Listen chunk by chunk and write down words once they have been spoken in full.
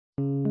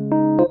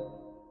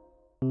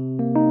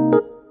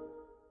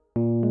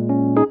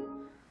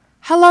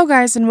Hello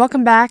guys and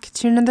welcome back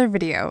to another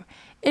video.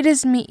 It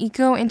is me,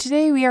 Eco, and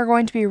today we are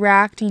going to be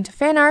reacting to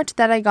fan art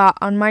that I got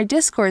on my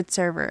Discord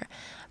server.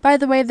 By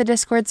the way, the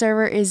Discord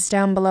server is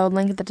down below,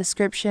 link in the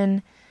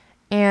description,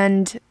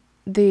 and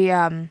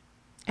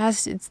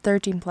it's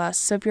 13 plus,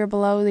 so if you're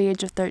below the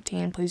age of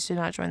 13, please do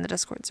not join the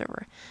Discord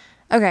server.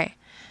 Okay,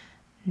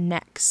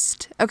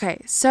 next.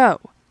 Okay,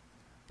 so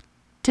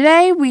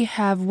today we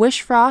have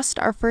Wish Frost,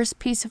 our first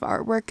piece of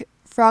artwork.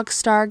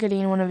 Frogstar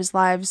getting one of his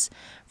lives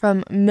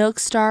from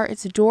Milkstar.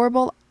 It's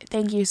adorable.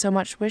 Thank you so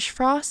much, Wish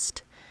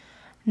Frost.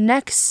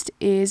 Next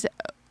is,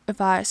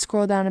 if I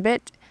scroll down a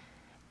bit,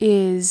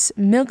 is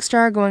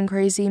Milkstar Going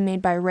Crazy,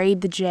 made by Raid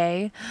the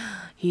J.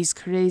 He's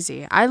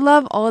crazy. I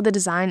love all the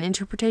design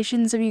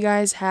interpretations that you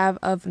guys have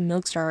of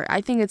Milkstar. I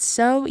think it's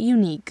so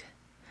unique.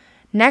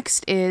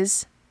 Next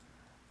is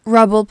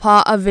Rubble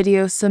Paw, a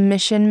video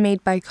submission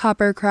made by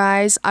Copper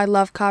Cries. I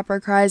love Copper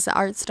Cries, the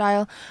art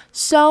style,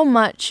 so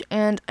much,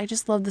 and I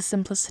just love the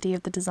simplicity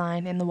of the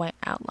design and the white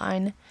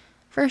outline,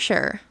 for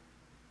sure.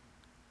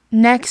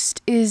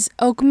 Next is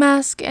Oak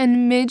Mask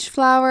and Midge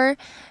Flower.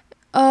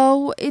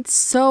 Oh, it's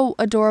so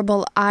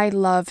adorable. I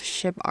love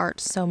ship art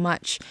so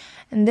much.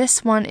 And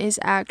this one is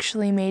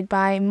actually made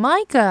by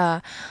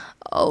Micah.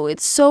 Oh,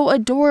 it's so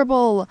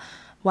adorable.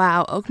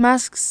 Wow, Oak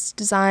Mask's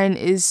design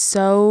is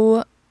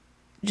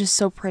just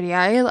so pretty.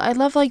 I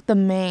love like the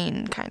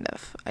mane, kind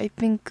of. I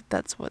think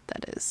that's what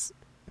that is.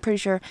 Pretty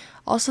sure.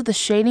 Also the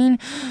shading,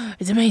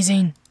 it's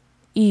amazing.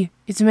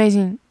 It's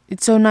amazing.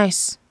 It's so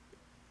nice.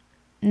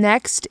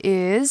 Next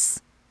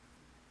is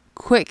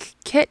Quick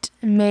Kit,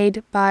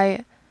 made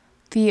by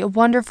the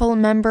wonderful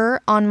member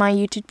on my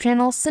YouTube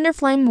channel,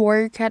 Cinderflame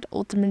Warrior Cat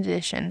Ultimate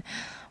Edition.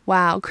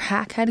 Wow,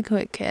 Crackhead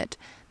Quick Kit.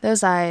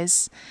 Those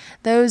eyes.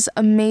 Those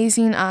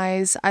amazing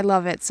eyes. I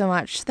love it so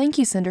much. Thank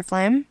you,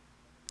 Cinderflame.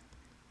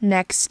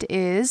 Next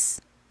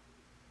is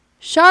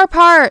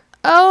Sharpheart.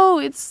 Oh,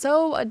 it's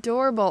so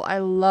adorable. I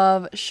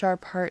love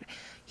Sharpheart.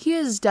 He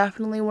is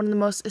definitely one of the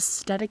most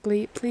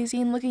aesthetically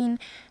pleasing looking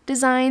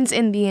designs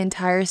in the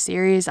entire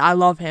series. I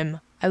love him.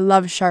 I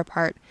love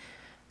Sharpheart.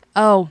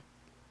 Oh,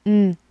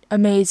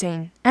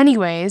 amazing.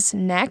 Anyways,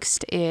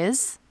 next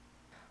is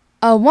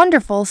a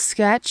wonderful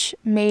sketch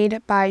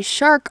made by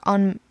Shark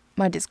on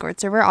my Discord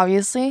server,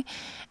 obviously.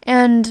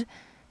 And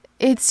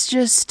it's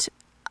just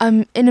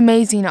an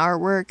amazing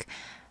artwork.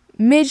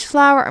 Midge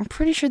Flower, I'm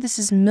pretty sure this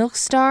is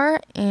Milkstar,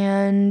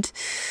 and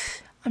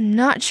I'm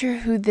not sure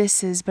who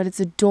this is, but it's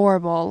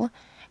adorable,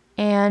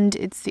 and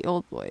it's the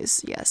old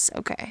boys. Yes,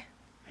 okay.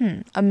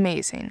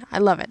 Amazing. I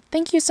love it.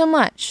 Thank you so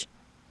much.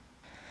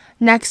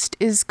 Next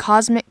is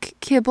Cosmic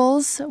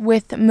Kibbles,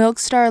 with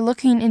Milkstar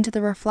looking into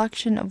the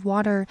reflection of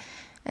water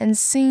and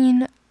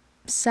seeing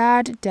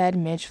sad, dead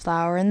Midge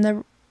Flower in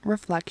the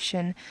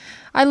reflection.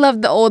 I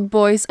love the old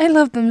boys. I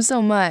love them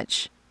so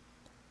much.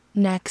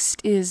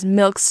 Next is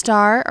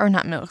Milkstar, or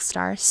not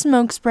Milkstar,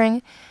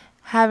 Smokespring,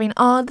 having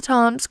all the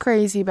Toms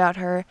crazy about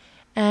her.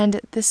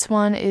 And this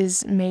one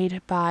is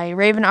made by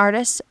Raven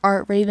Arts.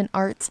 And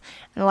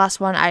the last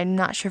one, I'm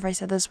not sure if I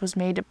said this, was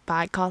made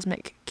by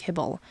Cosmic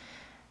Kibble.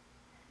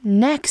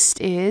 Next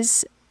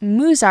is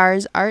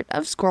Muzar's art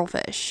of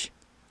Squirrelfish.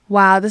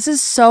 Wow, this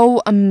is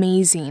so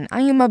amazing.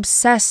 I am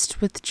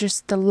obsessed with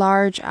just the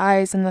large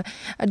eyes and the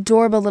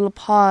adorable little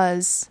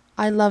paws.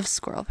 I love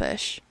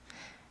Squirrelfish.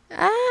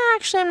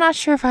 Actually, I'm not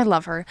sure if I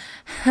love her.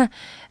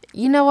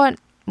 You know what?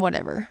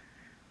 Whatever.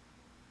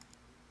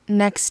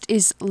 Next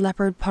is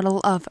Leopard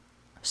Puddle of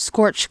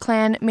Scorch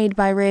Clan, made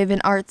by Raven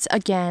Arts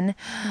again.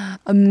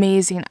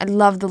 Amazing. I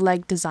love the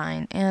leg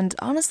design. And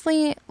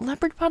honestly,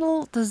 Leopard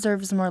Puddle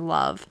deserves more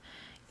love.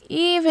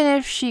 Even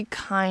if she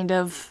kind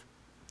of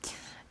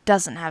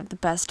doesn't have the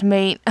best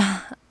mate.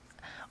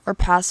 Or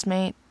past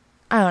mate.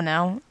 I don't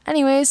know.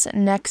 Anyways,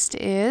 next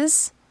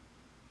is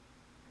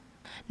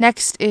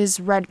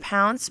Red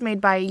Pounce, made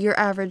by Your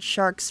Average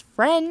Shark's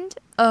Friend.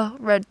 Oh,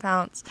 Red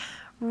Pounce.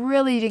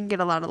 Really didn't get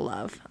a lot of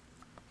love.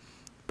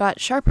 But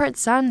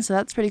Sharpheart's son, so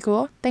that's pretty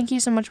cool. Thank you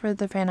so much for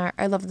the fan art.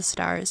 I love the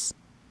stars.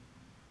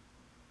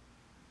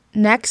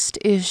 Next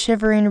is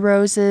Shivering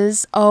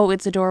Roses. Oh,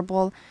 it's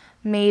adorable.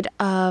 Made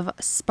of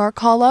Spark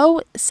Hollow.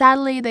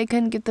 Sadly, they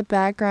couldn't get the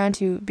background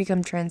to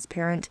become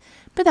transparent,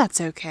 but that's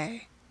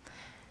okay.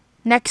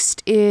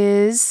 Next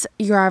is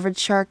Your Average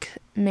Shark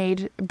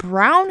made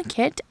Brown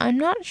Kit. I'm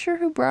not sure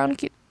who Brown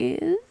Kit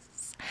is.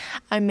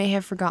 I may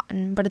have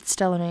forgotten, but it's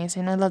still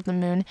amazing. I love the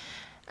moon.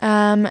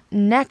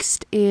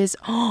 Next is,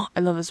 I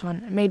love this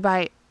one, made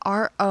by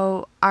made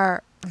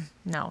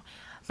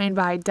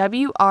by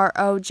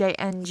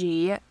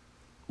WROJNG,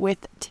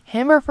 with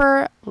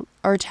Timberfur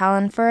or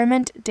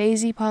Talonfurment,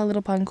 Daisy Paw,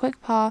 Little Paw, and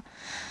Quick Paw.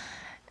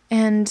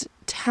 And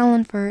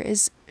Talonfur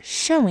is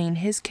showing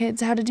his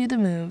kids how to do the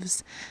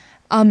moves.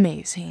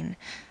 Amazing.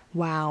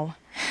 Wow.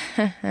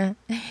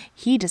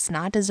 He does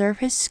not deserve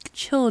his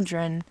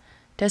children,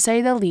 to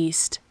say the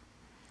least.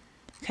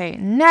 Okay,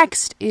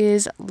 next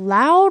is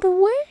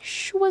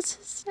Loudwish, was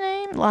his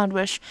name?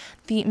 Loudwish,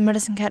 the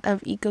medicine cat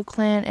of Eco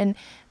Clan, and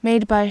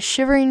made by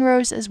Shivering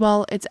Rose as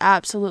well. It's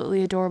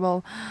absolutely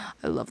adorable.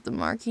 I love the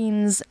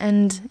markings,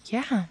 and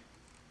yeah,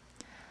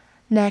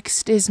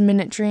 Next is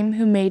Minute Dream,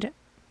 who made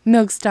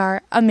Milkstar.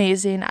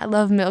 Amazing. I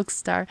love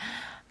Milkstar.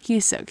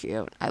 He's so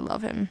cute. I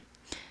love him.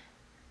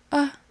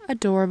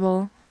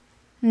 Adorable.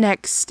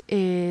 Next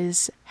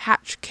is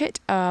Hatch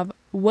Kit of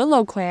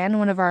Willow Clan,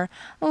 one of our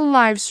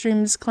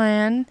livestream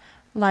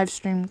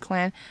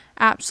clan.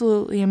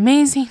 Absolutely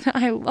amazing.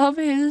 I love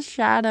his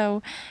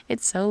shadow.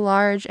 It's so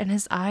large, and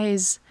his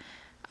eyes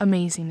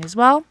amazing as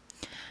well.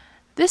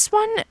 This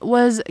one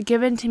was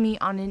given to me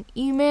on an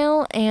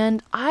email,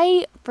 and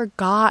I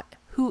forgot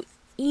who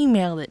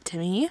emailed it to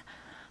me,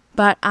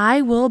 but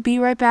I will be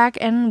right back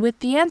and with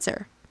the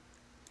answer.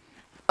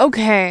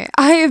 Okay,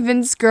 I have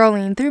been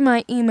scrolling through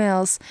my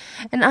emails,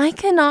 and I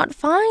cannot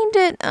find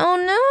it. Oh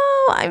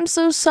no, I'm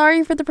so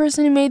sorry for the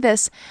person who made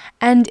this.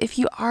 And if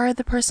you are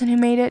the person who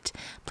made it,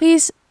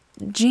 please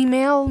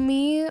Gmail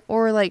me,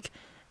 or not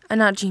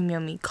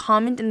Gmail me,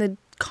 comment in the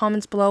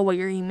comments below what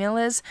your email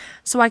is,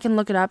 so I can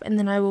look it up, and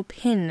then I will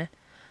pin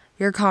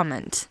your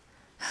comment.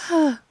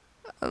 I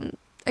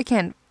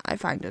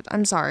find it.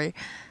 I'm sorry.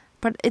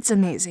 But it's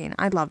amazing.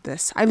 I love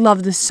this. I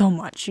love this so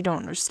much. You don't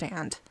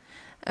understand.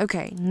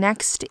 Okay,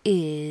 next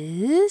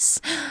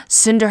is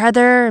Cinder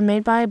Heather,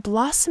 made by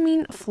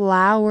Blossoming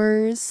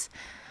Flowers.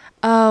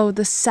 Oh,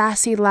 the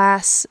sassy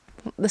lassie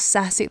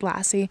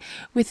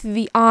with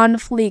the on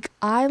fleek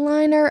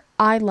eyeliner.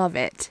 I love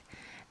it.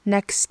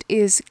 Next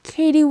is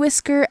Katie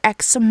Whisker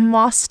x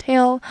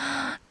Mosstail.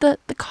 The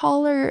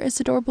collar is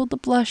adorable. The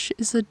blush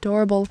is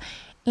adorable.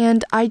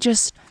 And I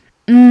just,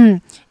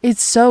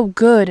 it's so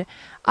good.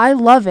 I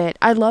love it.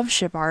 I love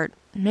ship art.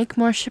 Make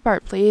more ship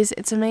art, please.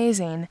 It's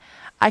amazing.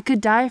 I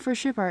could die for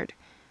ship art.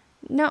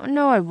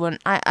 No, I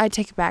wouldn't. I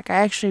take it back. I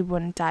actually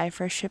wouldn't die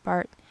for ship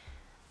art.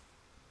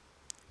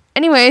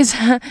 Anyways,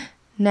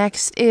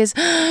 next is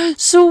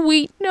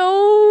Sweet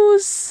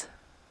Nose.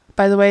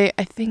 By the way,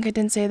 I think I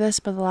didn't say this,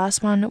 but the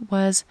last one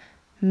was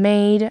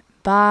made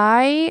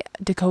by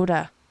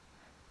Dakota.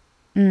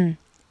 And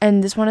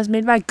this one is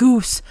made by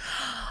Goose.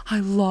 I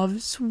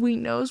love Sweet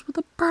Nose with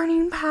a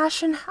burning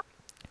passion.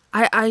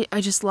 I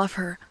just love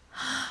her.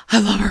 I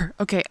love her.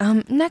 Okay,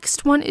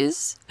 next one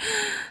is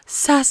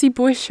Sassy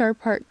Boy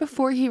Sharpheart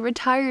before he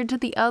retired to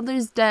the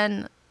Elder's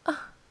Den.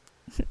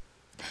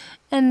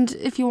 And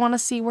if you want to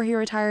see where he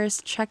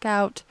retires, check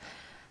out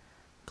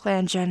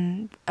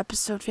Clangen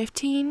episode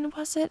 15,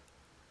 was it?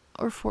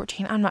 Or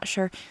 14, I'm not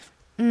sure.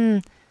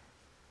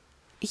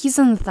 He's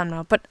in the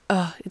thumbnail, but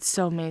it's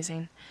so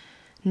amazing.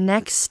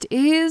 Next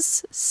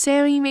is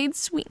Sammy made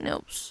Sweet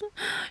Nose.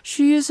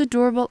 She is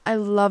adorable. I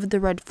love the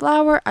red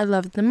flower. I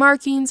love the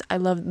markings. I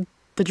love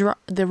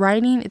the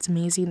writing. It's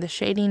amazing. The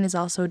shading is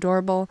also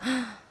adorable.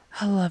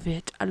 I love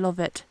it. I love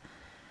it.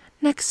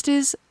 Next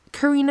is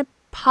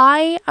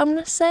KarinaPl, I'm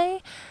going to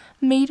say,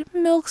 made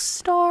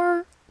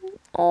Milkstar.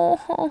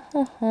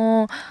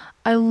 Oh.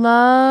 I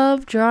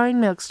love drawing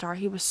Milkstar.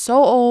 He was so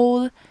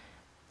old.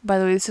 By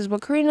the way, this is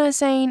what Karina is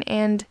saying,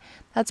 and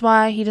that's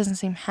why he doesn't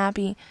seem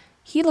happy.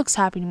 He looks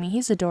happy to me.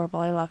 He's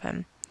adorable. I love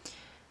him.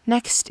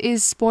 Next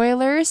is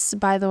Spoilers,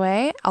 by the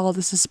way. All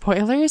this is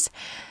spoilers.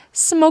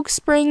 Smoke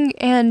Spring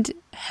and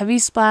Heavy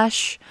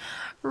Splash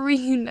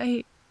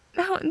reunite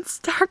now in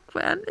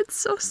Starkland. It's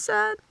so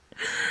sad.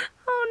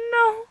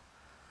 Oh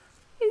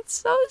no. It's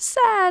so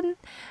sad.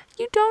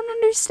 You don't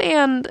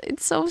understand.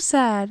 It's so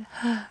sad.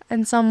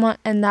 And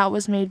that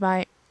was made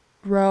by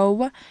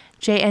Roe,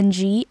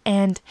 JNG,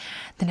 and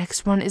the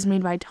next one is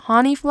made by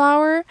Tawny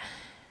Flower.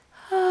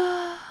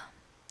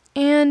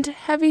 And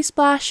Heavy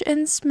Splash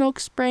and Smoke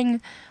Spring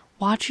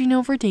watching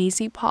over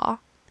Daisy Paw.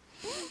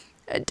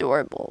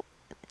 Adorable.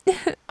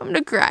 I'm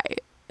gonna cry.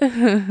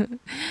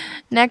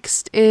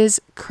 Next is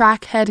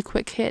Crackhead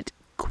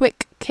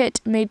Quick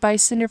Kit made by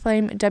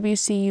Cinderflame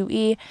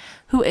WCUE,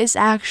 who is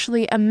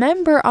actually a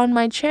member on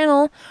my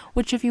channel,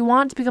 which if you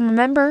want to become a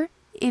member,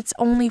 it's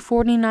only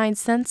 49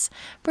 cents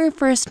for your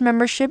first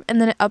membership,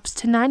 and then it ups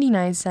to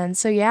 99 cents.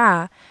 So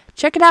yeah,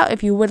 check it out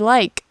if you would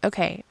like.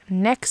 Okay,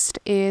 next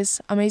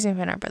is amazing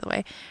fan art, by the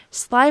way.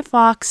 Sly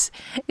Fox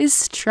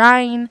is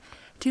trying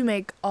to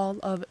make all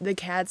of the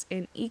cats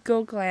in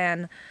Eco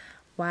Clan.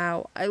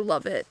 Wow, I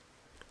love it.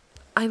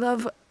 I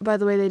love, by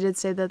the way, they did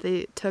say that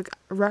they took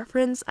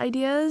reference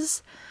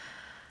ideas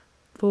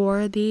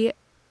for the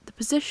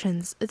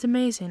positions. It's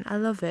amazing. I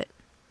love it.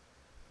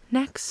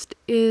 Next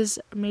is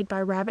made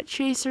by Rabbit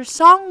Chaser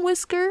Song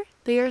Whisker.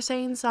 They are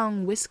saying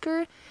Song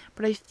Whisker,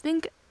 but I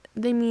think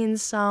they mean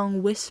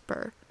Song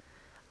Whisper.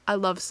 I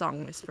love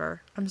Song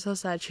Whisper. I'm so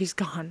sad she's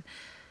gone.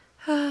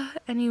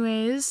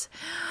 Anyways,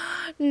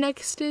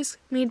 next is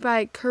made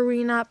by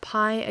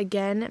KarinaPl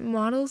again,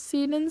 Model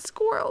Seed and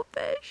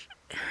Squirrelfish.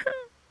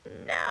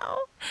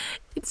 No,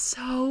 it's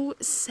so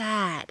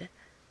sad.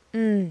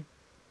 And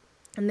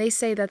they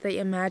say that they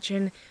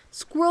imagine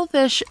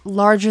squirrelfish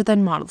larger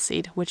than Model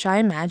Seed, which I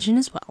imagine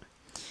as well.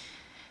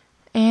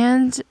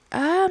 And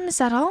is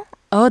that all?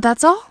 Oh,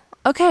 that's all?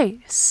 Okay,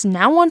 so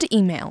now on to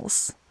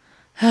emails.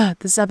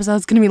 This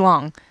episode's gonna be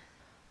long.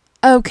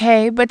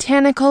 Okay,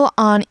 Botanical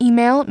on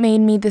email made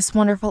me this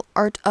wonderful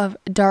art of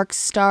Dark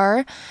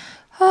Star.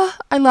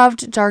 I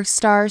loved Dark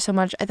Star so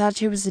much. I thought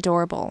she was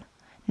adorable.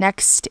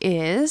 Next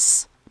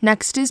is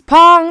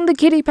Pong, the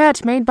kitty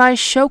pet made by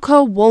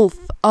Shoko Wolf.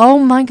 Oh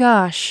my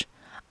gosh.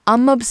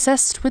 I'm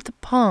obsessed with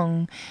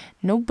Pong.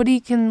 Nobody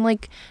can,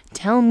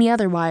 tell me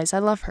otherwise. I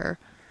love her.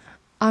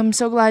 I'm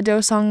so glad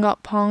Dosong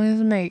got Pong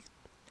as a mate.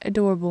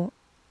 Adorable.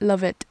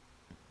 Love it.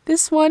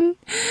 This one,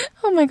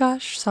 oh my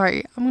gosh,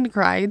 sorry, I'm gonna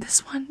cry.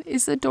 This one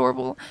is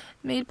adorable.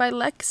 Made by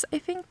Lex, I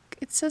think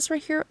it says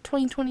right here,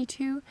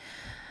 2022.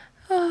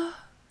 Oh,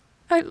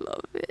 I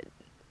love it.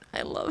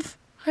 I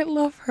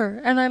love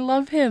her, and I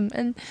love him.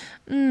 And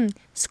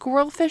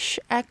Squirrelfish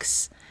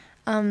X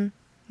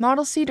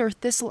Model Seed or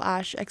Thistle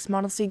Ash X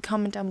Model Seed,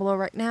 comment down below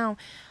right now.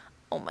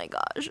 Oh my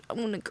gosh, I'm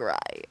gonna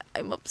cry.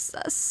 I'm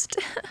obsessed.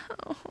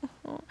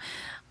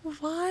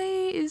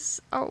 Why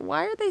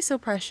are they so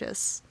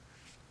precious?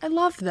 I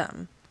love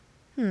them.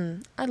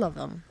 I love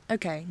them.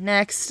 Okay,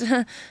 next.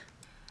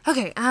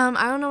 Okay, I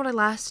don't know what I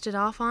lasted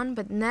off on,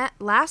 but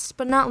last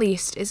but not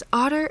least is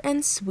Otter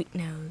and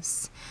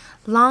Sweetnose.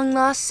 Long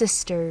lost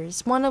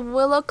sisters, one of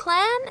Willow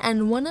Clan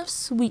and one of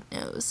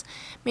Sweetnose.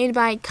 Made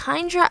by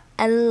KarinaPl.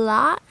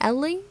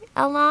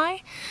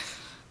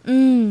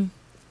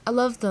 I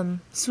love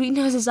them.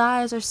 Sweetnose's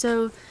eyes are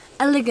so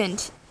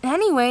elegant.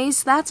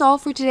 Anyways, that's all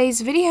for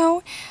today's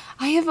video.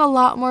 I have a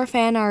lot more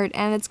fan art,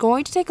 and it's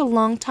going to take a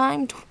long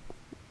time to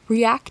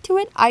react to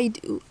it. I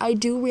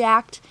do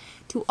react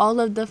to all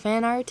of the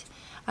fan art.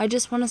 I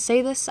just want to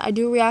say this. I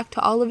do react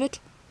to all of it.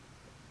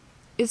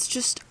 It's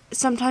just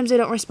sometimes I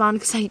don't respond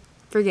because I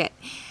forget.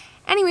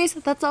 Anyways,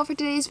 that's all for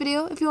today's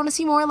video. If you want to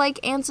see more, like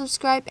and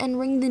subscribe and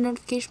ring the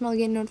notification bell to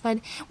get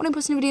notified when I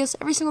post new videos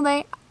every single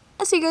day.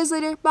 I'll see you guys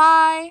later.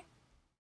 Bye!